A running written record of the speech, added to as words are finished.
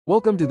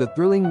Welcome to the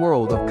thrilling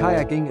world of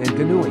kayaking and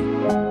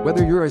canoeing.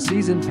 Whether you're a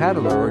seasoned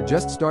paddler or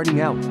just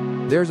starting out,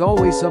 there's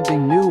always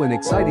something new and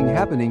exciting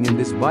happening in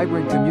this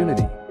vibrant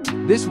community.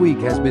 This week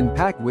has been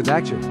packed with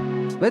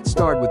action. Let's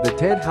start with the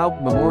Ted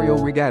Houck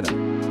Memorial Regatta,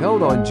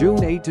 held on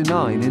June 8 to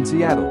 9 in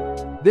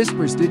Seattle. This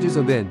prestigious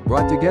event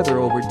brought together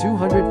over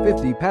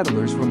 250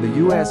 paddlers from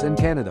the US and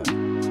Canada.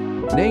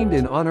 Named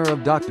in honor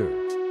of Dr.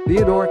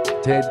 Theodore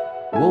Ted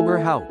Wilbur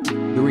Houck,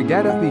 the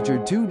regatta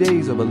featured 2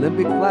 days of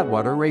Olympic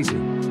flatwater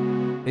racing,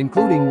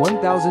 including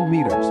 1,000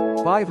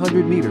 meters,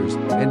 500 meters,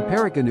 and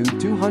paracanoe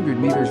 200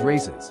 meters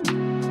races.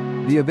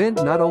 The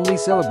event not only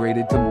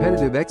celebrated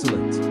competitive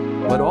excellence,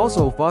 but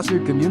also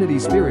fostered community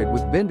spirit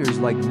with vendors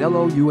like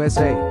Nello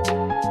USA,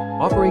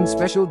 offering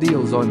special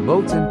deals on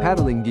boats and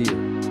paddling gear.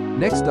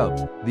 Next up,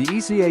 the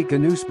ECA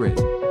Canoe Sprint,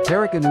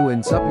 Paracanoe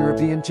and Sup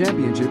European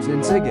Championships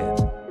in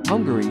Szeged,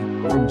 Hungary,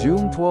 from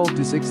June 12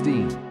 to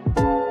 16.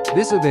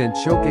 This event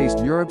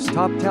showcased Europe's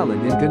top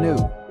talent in canoe,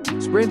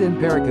 sprint and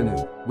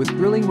paracanoe, with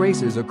thrilling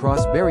races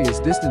across various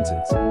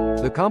distances.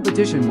 The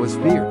competition was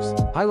fierce,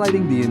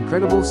 highlighting the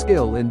incredible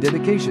skill and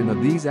dedication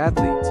of these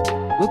athletes.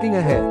 Looking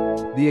ahead,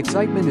 the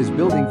excitement is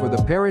building for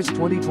the Paris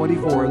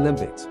 2024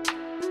 Olympics.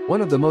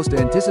 One of the most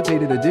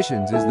anticipated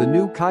additions is the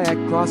new Kayak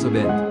Cross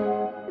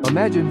event.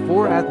 Imagine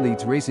 4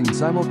 athletes racing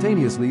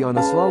simultaneously on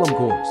a slalom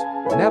course,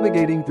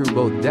 navigating through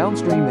both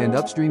downstream and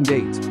upstream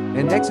gates,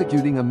 and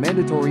executing a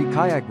mandatory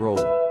kayak roll.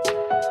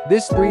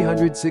 This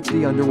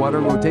 360 underwater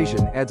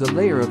rotation adds a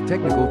layer of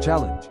technical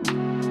challenge,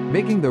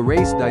 making the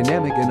race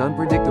dynamic and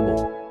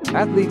unpredictable.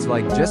 Athletes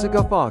like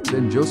Jessica Fox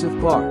and Joseph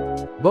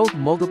Clark, both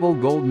multiple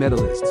gold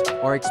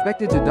medalists, are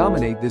expected to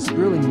dominate this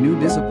thrilling new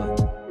discipline.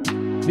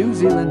 New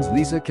Zealand's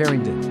Lisa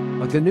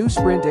Carrington, a canoe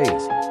sprint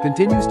ace,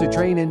 continues to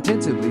train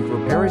intensively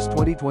for Paris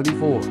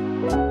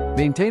 2024,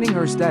 maintaining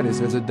her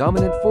status as a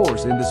dominant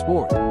force in the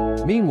sport.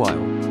 Meanwhile,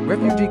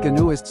 refugee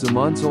canoeist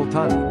Saman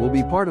Soltani will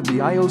be part of the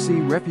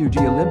IOC Refugee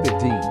Olympic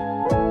team,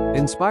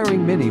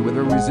 inspiring many with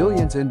her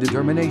resilience and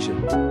determination.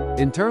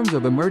 In terms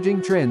of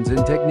emerging trends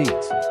and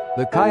techniques,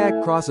 the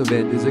Kayak Cross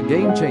event is a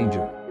game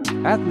changer.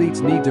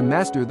 Athletes need to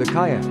master the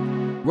kayak,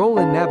 roll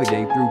and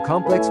navigate through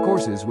complex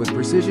courses with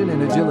precision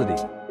and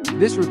agility.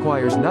 This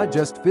requires not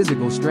just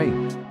physical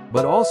strength,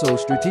 but also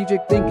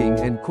strategic thinking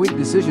and quick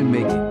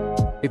decision-making.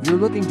 If you're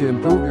looking to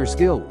improve your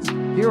skills,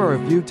 here are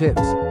a few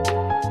tips.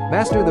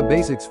 Master the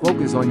basics.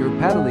 Focus on your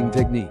paddling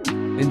technique.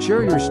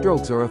 Ensure your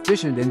strokes are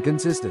efficient and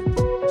consistent.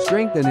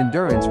 Strength and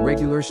endurance.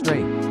 Regular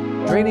strength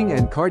training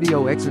and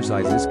cardio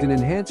exercises can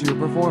enhance your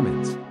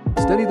performance.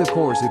 Study the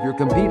course if you're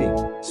competing.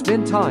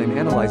 Spend time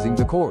analyzing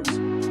the course.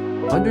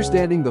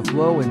 Understanding the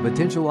flow and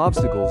potential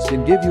obstacles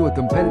can give you a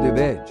competitive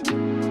edge.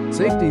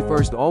 Safety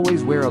first.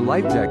 Always wear a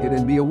life jacket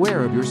and be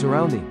aware of your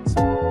surroundings.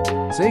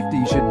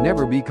 Safety should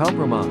never be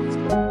compromised,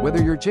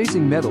 whether you're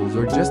chasing medals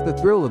or just the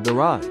thrill of the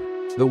ride.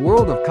 The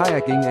world of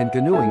kayaking and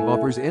canoeing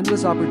offers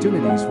endless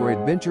opportunities for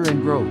adventure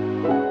and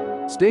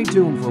growth. Stay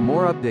tuned for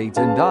more updates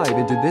and dive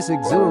into this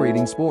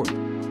exhilarating sport.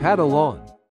 Paddle on!